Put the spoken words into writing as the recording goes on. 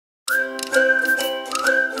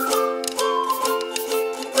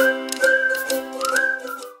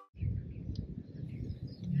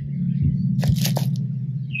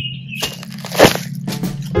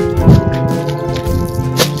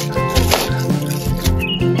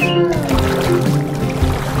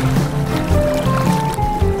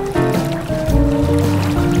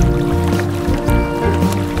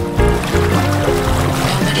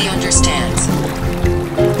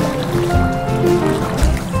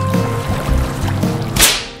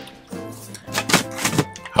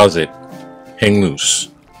How's it? Hang loose.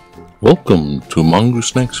 Welcome to Mongoose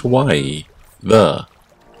Snacks Hawaii, the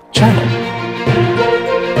channel.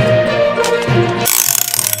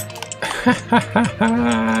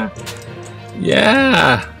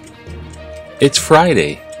 Yeah, it's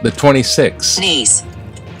Friday, the 26th. Nice.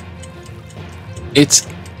 It's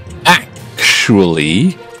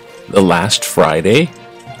actually the last Friday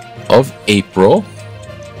of April.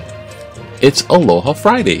 It's Aloha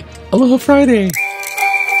Friday. Aloha Friday.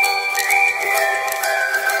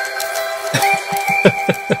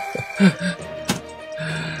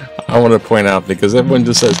 I want to point out, because everyone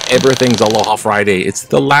just says everything's Aloha Friday. It's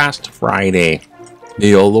the last Friday.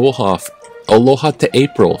 The Aloha to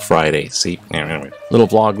April Friday. See, little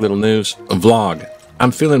vlog, little news. A vlog.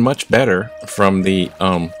 I'm feeling much better from the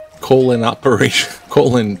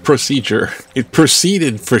colon procedure. It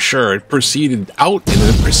proceeded for sure. It proceeded out and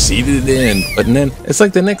then proceeded in. But then it's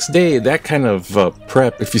like the next day, that kind of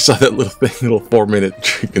prep, if you saw that little thing, little 4-minute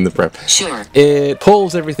trick in the prep. Sure. It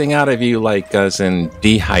pulls everything out of you, like as in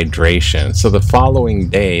dehydration. So the following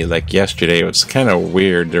day, like yesterday, it was kind of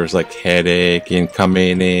weird. There was like headache and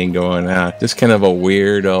coming in, going out. Just kind of a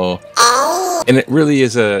weirdo. And it really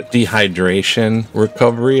is a dehydration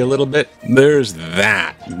recovery a little bit. There's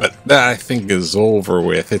that, but that I think is over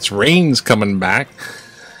with. It's rain's coming back.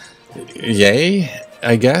 Yay,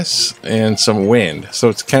 I guess. And some wind. So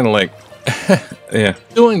it's kind of like, yeah,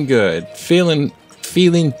 doing good. Feeling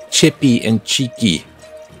chippy and cheeky.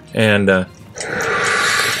 And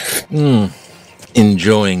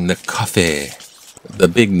enjoying the coffee. The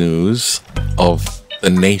big news of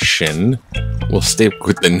the nation. We'll stick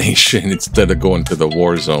with the nation instead of going to the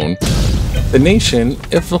war zone. The nation,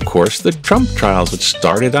 if of course, the Trump trials, which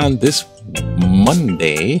started on this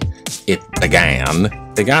Monday, it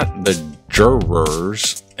began. They got the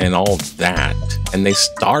jurors and all that, and they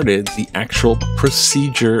started the actual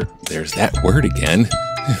procedure. There's that word again.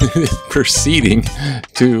 Proceeding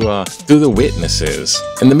to do the witnesses.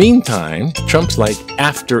 In the meantime, Trump's like,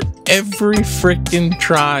 after every freaking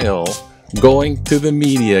trial, going to the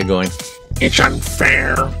media, going, it's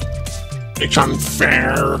unfair. It's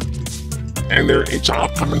unfair. And it's all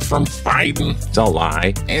coming from Biden. It's a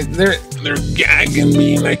lie. And they're gagging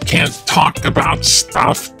me, and I can't talk about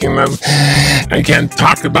stuff. You know, I can't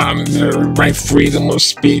talk about my freedom of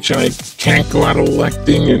speech, and I can't go out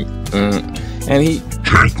electing. And he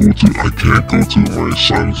I can't go to my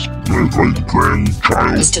son's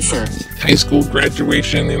grandchild Christopher. high school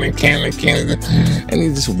graduation, and I can't. And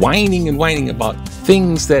he's just whining and whining about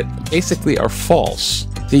things that basically are false.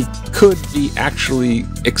 He could be actually,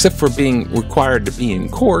 except for being required to be in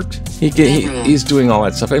court, he's doing all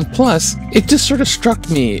that stuff. And plus, it just sort of struck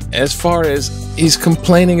me as far as he's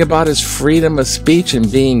complaining about his freedom of speech and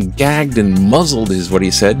being gagged and muzzled is what he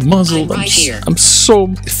said. Muzzled. I'm so,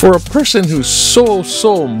 for a person who's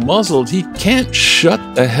so muzzled, he can't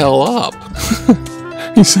shut the hell up.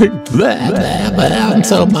 He's like, blah, blah, blah, I'm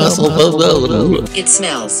so muzzled. It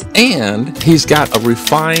smells. And he's got a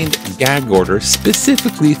refined gag order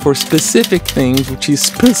specifically for specific things, which he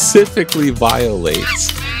specifically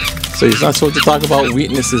violates. So he's not supposed to talk about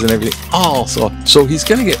weaknesses and everything. Also, so he's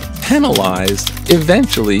going to get penalized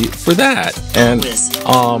eventually for that. And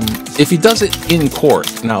if he does it in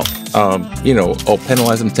court, now,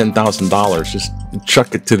 penalize him $10,000, just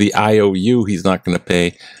chuck it to the IOU he's not going to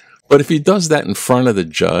pay. But if he does that in front of the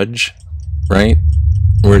judge, right,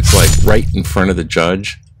 where it's like right in front of the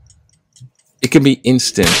judge, it can be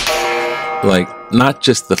instant, like not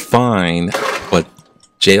just the fine, but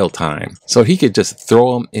jail time. So he could just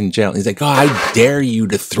throw him in jail. He's like, oh, I dare you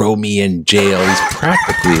to throw me in jail. He's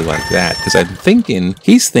practically like that. Because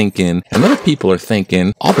he's thinking, and other people are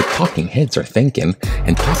thinking, all the talking heads are thinking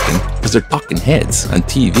and talking, because they're talking heads on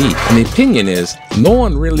TV. And the opinion is, no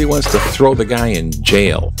one really wants to throw the guy in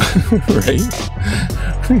jail, right?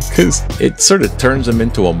 Because it sort of turns him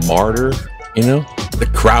into a martyr, you know? The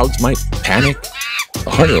crowds might panic.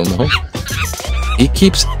 I don't know. He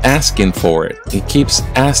keeps asking for it. He keeps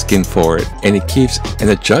asking for it. And and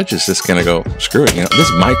the judge is just going to go, screw it. You know, this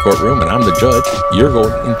is my courtroom and I'm the judge. You're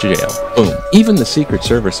going into jail. Boom. Even the Secret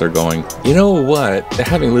Service are going, you know what? They're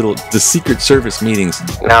having the Secret Service meetings.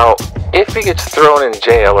 Now, if he gets thrown in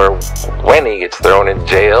jail, or when he gets thrown in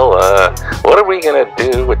jail, what are we going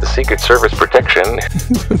to do with the Secret Service protection?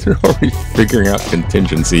 They're already figuring out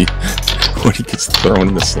contingency when he gets thrown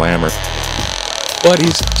in the slammer. But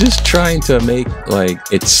he's just trying to make, like,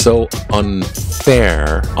 it's so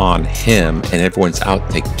unfair on him, and everyone's out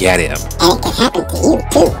to get him. And it can happen to you,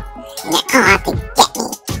 too. And they're all out to get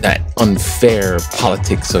me. That unfair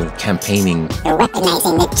politics of campaigning. They're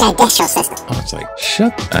weaponizing the judicial system. Oh, it's like,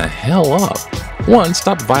 shut the hell up. one,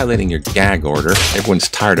 stop violating your gag order. Everyone's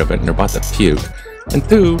tired of it and they're about to puke. And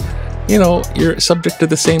two, you know, you're subject to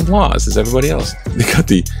the same laws as everybody else. They got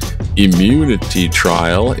the immunity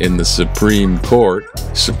trial in the Supreme Court.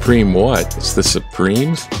 Supreme what? It's the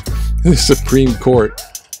Supremes? The Supreme Court.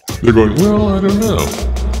 They're going, well, I don't know.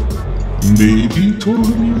 Maybe total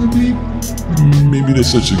immunity? Maybe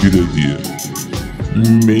that's such a good idea.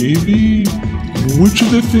 Maybe which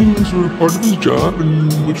of the things were part of his job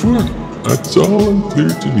and which weren't? That's all unclear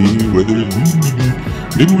to me, whether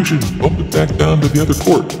maybe we should bump it back down to the other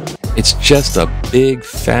court. It's just a big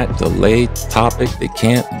fat delay topic. They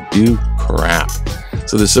can't do crap.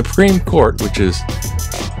 So the Supreme Court, which is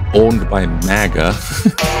owned by MAGA,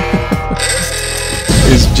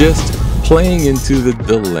 is just playing into the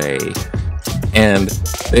delay. And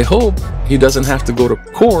they hope he doesn't have to go to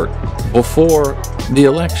court before the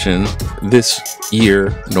election this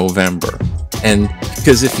year, November. And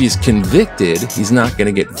because if he's convicted, he's not going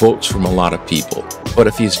to get votes from a lot of people. But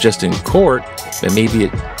if he's just in court, then maybe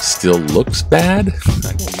it still looks bad.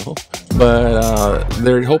 I don't know. But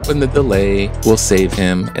they're hoping the delay will save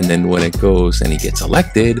him. And then when it goes and he gets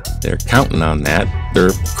elected, they're counting on that.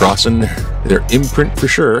 They're crossing their imprint for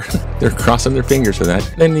sure. They're crossing their fingers for that.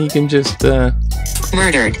 Then he can just...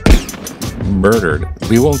 Murdered.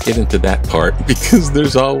 We won't get into that part because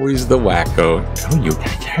there's always the wacko.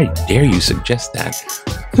 How dare you suggest that?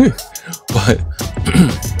 But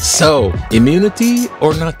so immunity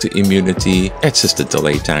or not to immunity, it's just a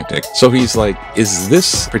delay tactic. So he's like, is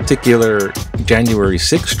this particular January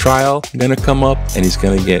 6th trial gonna come up and he's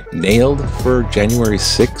gonna get nailed for January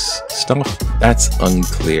 6th stuff? That's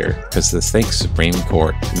unclear because the thanks Supreme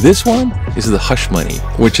Court. This one is the hush money,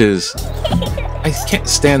 which is, I can't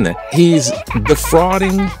stand that. He's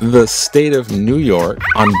defrauding the state of New York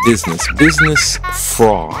on business. Business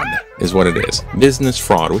fraud is what it is. Business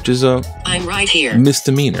fraud, which is a I'm right here.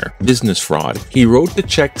 misdemeanor. Business fraud. He wrote the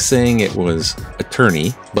check saying it was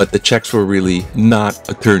attorney, but the checks were really not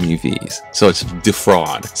attorney fees. So it's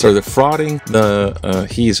defraud. So they're frauding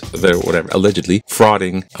allegedly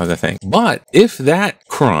frauding the thing. But if that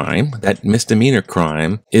crime, that misdemeanor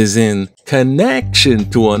crime, is in connection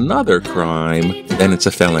to another crime, then it's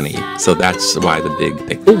a felony. So that's why the big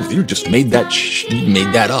thing. Oh, you just made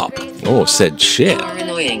that up. Oh, said shit. You are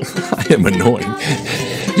annoying. I am annoying.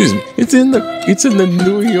 It's in the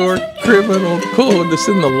New York Criminal Code. It's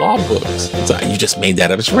in the law books. You just made that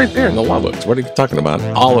up. It's right there in the law books. What are you talking about?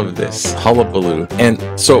 All of this hullabaloo. And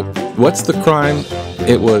so, what's the crime?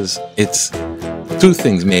 It's two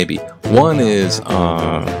things maybe. One is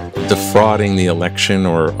defrauding the election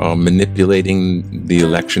or manipulating the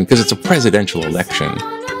election because it's a presidential election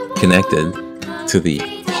connected to the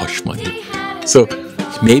hush money. So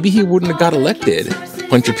maybe he wouldn't have got elected. A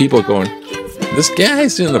bunch of people going, this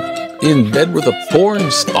guy's in bed with a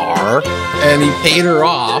porn star and he paid her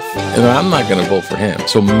off and I'm not going to vote for him.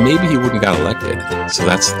 So maybe he wouldn't got elected. So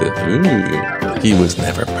that's he was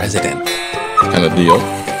never president kind of deal.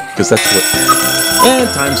 Because that's what... And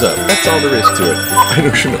time's up. That's all there is to it.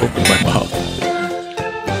 I shouldn't open my mouth.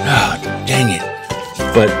 Oh, dang it.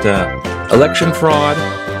 But election fraud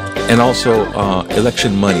and also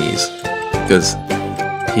election monies. Because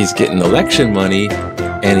he's getting election money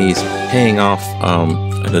and he's paying off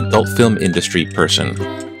an adult film industry person.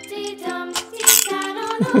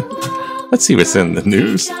 Let's see what's in the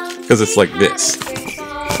news. Because it's like this.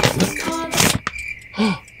 Look.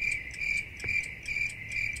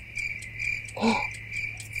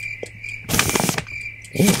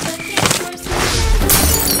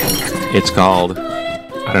 It's called,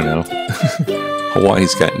 I don't know,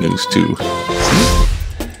 Hawaii's got news too.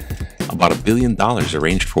 About $1 billion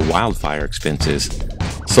arranged for wildfire expenses.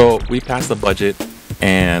 So we passed the budget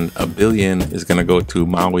and $1 billion is going to go to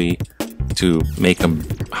Maui to make them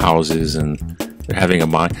houses, and they're having a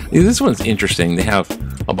mine. This one's interesting. They have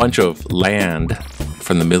a bunch of land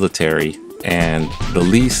from the military and the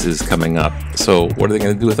lease is coming up. So what are they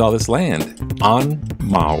going to do with all this land on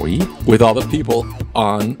Maui, with all the people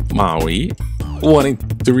on Maui wanting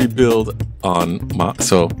to rebuild on Maui?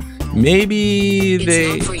 So maybe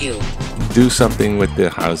they do something with the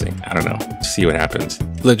housing. I don't know. See what happens.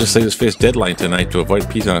 Legislators face deadline tonight to avoid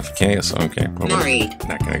peace on chaos. Okay, well,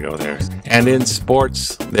 not going to go there. And in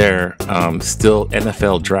sports, they're still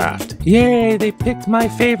NFL draft. Yay, they picked my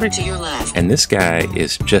favorite. To your left. And this guy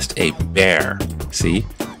is just a bear. See?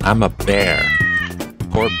 I'm a bear.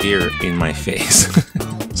 Pour beer in my face.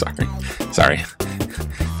 Sorry.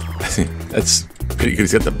 That's pretty good.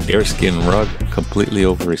 He's got the bearskin rug completely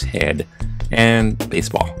over his head. And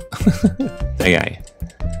baseball. That guy.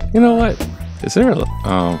 You know what? Is there?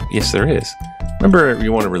 Yes, there is. Remember,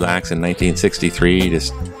 you want to relax in 1963?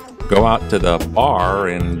 Just go out to the bar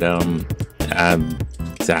and I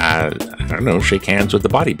don't know, shake hands with the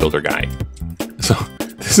bodybuilder guy. So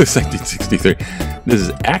this is 1963. This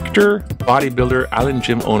is actor, bodybuilder, Island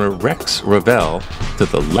Gym owner Rex Ravel to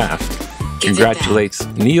the left. Congratulates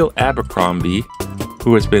Neil Abercrombie,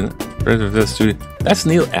 who has been. That's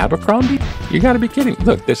Neil Abercrombie? You gotta be kidding.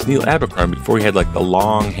 Look, that's Neil Abercrombie before he had like the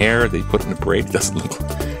long hair they put in a braid. Doesn't look.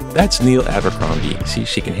 That's Neil Abercrombie. See,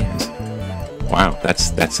 shaking hands. Wow,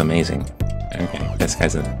 that's amazing. Okay, this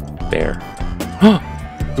guy's a bear. Huh!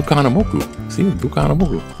 Bukanamoku. See,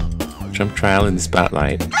 Bukanamoku. Jump trial in the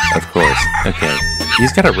spotlight. Of course. Okay.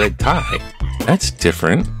 He's got a red tie. That's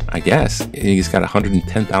different, I guess. He's got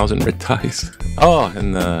 110,000 red ties. Oh,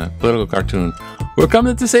 and the political cartoon. We're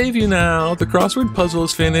coming to save you now. The crossword puzzle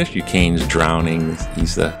is finished. Eugene's drowning.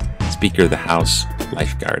 He's the Speaker of the House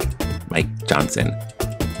lifeguard, Mike Johnson.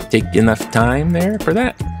 Take enough time there for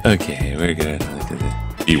that? Okay, we're good.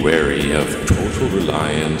 Be wary of total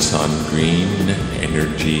reliance on green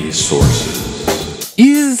energy sources.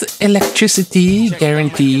 Is electricity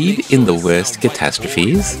guaranteed in the worst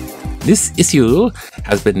catastrophes? This issue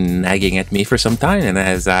has been nagging at me for some time, and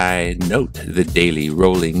as I note the daily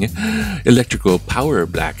rolling electrical power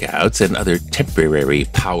blackouts and other temporary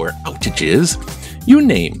power outages, you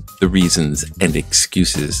name the reasons and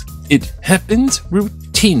excuses. It happens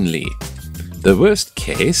routinely. The worst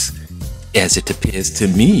case, as it appears to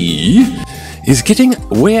me, is getting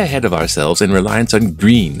way ahead of ourselves in reliance on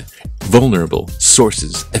green, vulnerable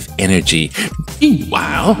sources of energy.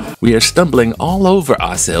 Meanwhile, we are stumbling all over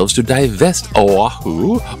ourselves to divest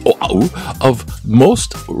Oahu of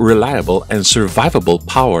most reliable and survivable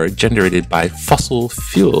power generated by fossil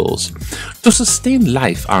fuels. To sustain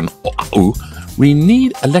life on Oahu, we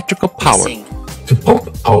need electrical power. To pump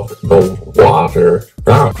out the water,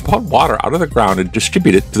 pump water out of the ground and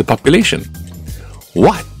distribute it to the population.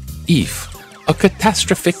 What if a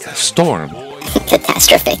catastrophic storm?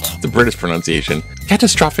 Catastrophic. The British pronunciation.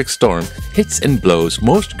 Catastrophic storm hits and blows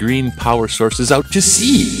most green power sources out to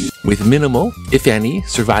sea. With minimal, if any,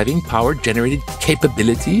 surviving power generated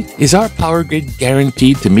capability, is our power grid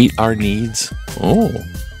guaranteed to meet our needs? Oh,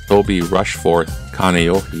 Toby Rushforth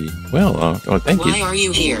Kaneohe. Well, thank you. Why are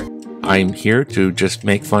you here? I'm here to just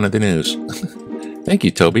make fun of the news. Thank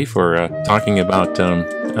you, Toby, for talking about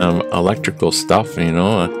electrical stuff. You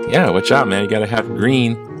know, yeah, watch out, man. You gotta have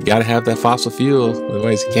green. You gotta have that fossil fuel.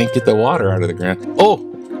 Otherwise, you can't get the water out of the ground. Oh,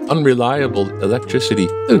 unreliable electricity.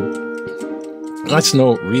 Dude, that's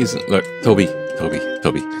no reason. Look, Toby.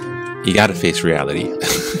 You gotta face reality.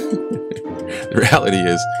 The reality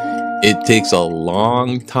is, it takes a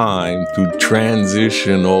long time to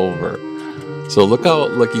transition over. So look how,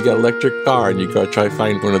 like, you got an electric car and you gotta try to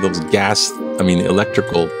find one of those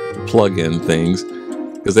electrical plug-in things,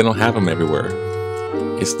 because they don't have them everywhere.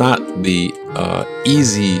 It's not the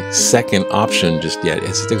easy second option just yet.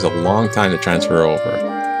 It takes a long time to transfer over.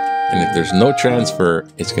 And if there's no transfer,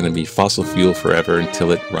 it's gonna be fossil fuel forever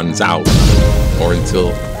until it runs out, or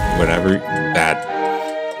until whatever, bad,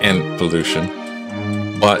 and pollution.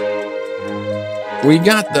 But we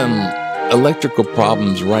got them electrical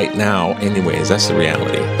problems right now anyways. That's the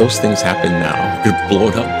reality. Those things happen now. It could blow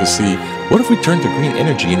it out to sea. What if we turn to green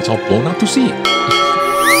energy and it's all blown out to sea?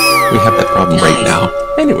 We have that problem right now.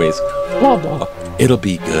 Anyways, blah blah. It'll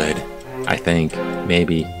be good. I think.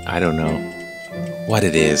 Maybe. I don't know what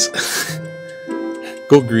it is.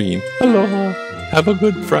 Go green. Aloha. Have a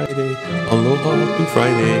good Friday. Aloha to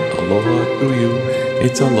Friday. Aloha to you.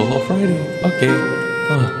 It's Aloha Friday. Okay.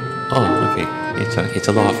 Oh, okay. It's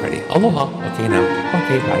Aloha Friday. Aloha. Okay now.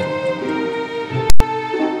 Okay, bye.